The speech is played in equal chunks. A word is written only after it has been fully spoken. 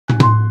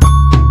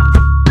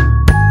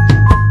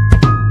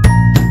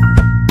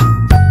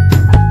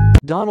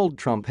Donald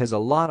Trump has a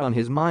lot on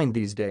his mind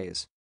these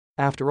days.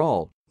 After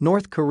all,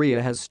 North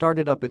Korea has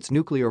started up its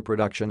nuclear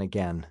production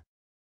again.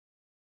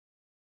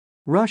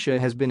 Russia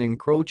has been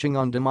encroaching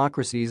on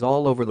democracies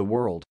all over the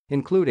world,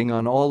 including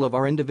on all of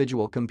our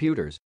individual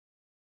computers.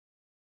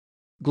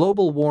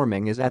 Global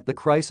warming is at the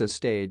crisis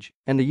stage,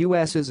 and the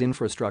US's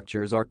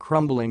infrastructures are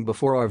crumbling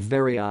before our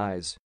very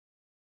eyes.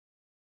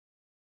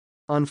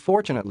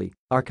 Unfortunately,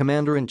 our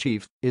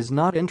commander-in-chief is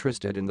not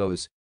interested in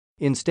those.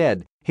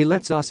 Instead, he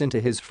lets us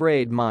into his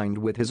frayed mind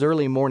with his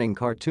early morning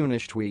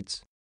cartoonish tweets.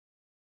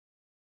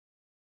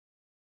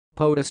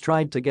 POTUS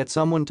tried to get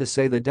someone to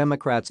say the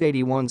Democrats'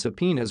 81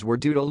 subpoenas were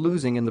due to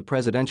losing in the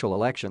presidential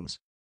elections.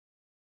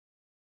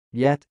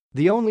 Yet,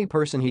 the only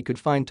person he could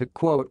find to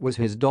quote was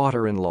his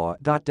daughter-in-law.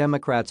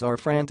 Democrats are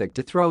frantic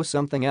to throw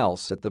something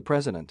else at the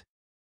president.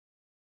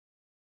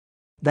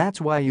 That's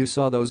why you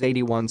saw those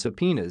 81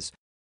 subpoenas.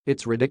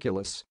 It's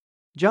ridiculous.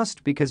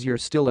 Just because you're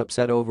still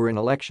upset over an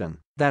election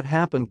that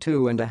happened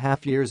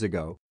 2.5 years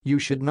ago, you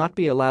should not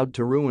be allowed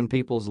to ruin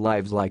people's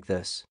lives like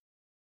this.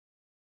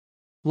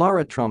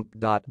 Lara Trump.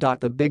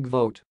 The big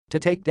vote to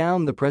take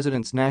down the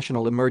president's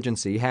national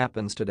emergency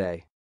happens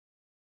today.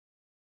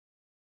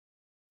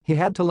 He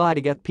had to lie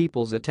to get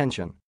people's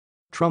attention.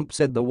 Trump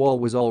said the wall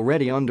was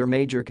already under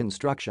major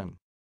construction.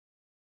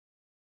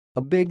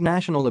 A big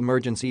national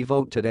emergency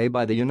vote today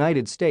by the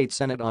United States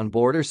Senate on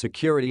border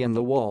security and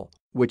the wall,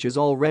 which is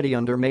already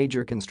under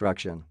major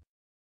construction.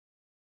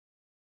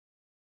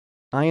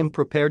 I am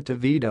prepared to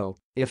veto,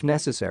 if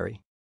necessary.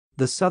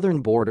 The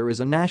southern border is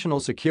a national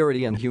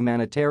security and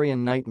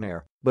humanitarian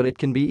nightmare, but it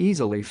can be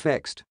easily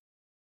fixed.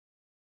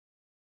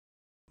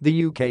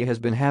 The UK has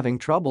been having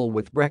trouble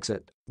with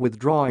Brexit,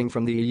 withdrawing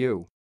from the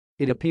EU.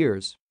 It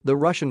appears the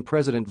Russian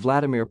President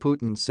Vladimir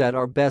Putin set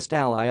our best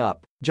ally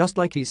up, just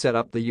like he set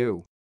up the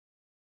U.S.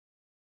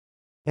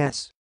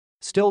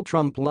 Still,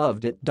 Trump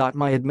loved it.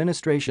 My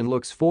administration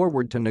looks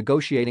forward to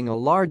negotiating a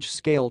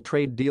large-scale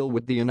trade deal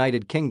with the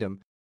United Kingdom.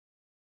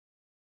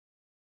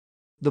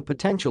 The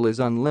potential is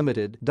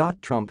unlimited.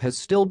 Trump has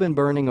still been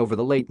burning over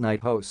the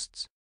late-night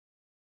hosts.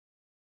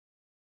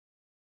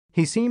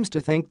 He seems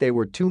to think they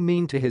were too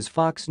mean to his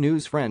Fox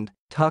News friend,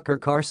 Tucker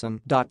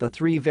Carlson. The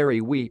three very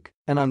weak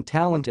and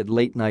untalented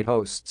late-night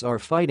hosts are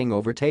fighting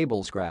over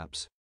table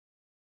scraps.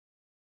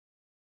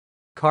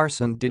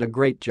 Carlson did a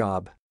great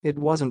job. It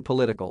wasn't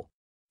political.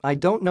 I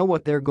don't know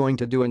what they're going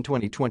to do in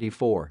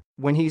 2024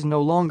 when he's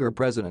no longer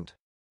president.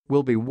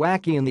 We'll be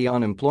wacky in the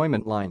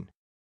unemployment line.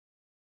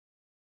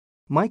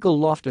 Michael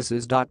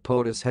Loftus's.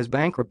 POTUS has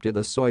bankrupted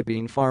the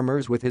soybean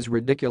farmers with his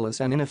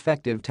ridiculous and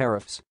ineffective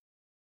tariffs.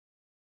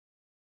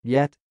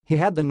 Yet, he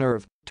had the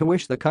nerve to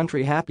wish the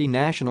country Happy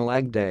National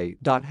Ag Day.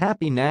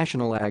 Happy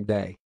National Ag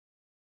Day.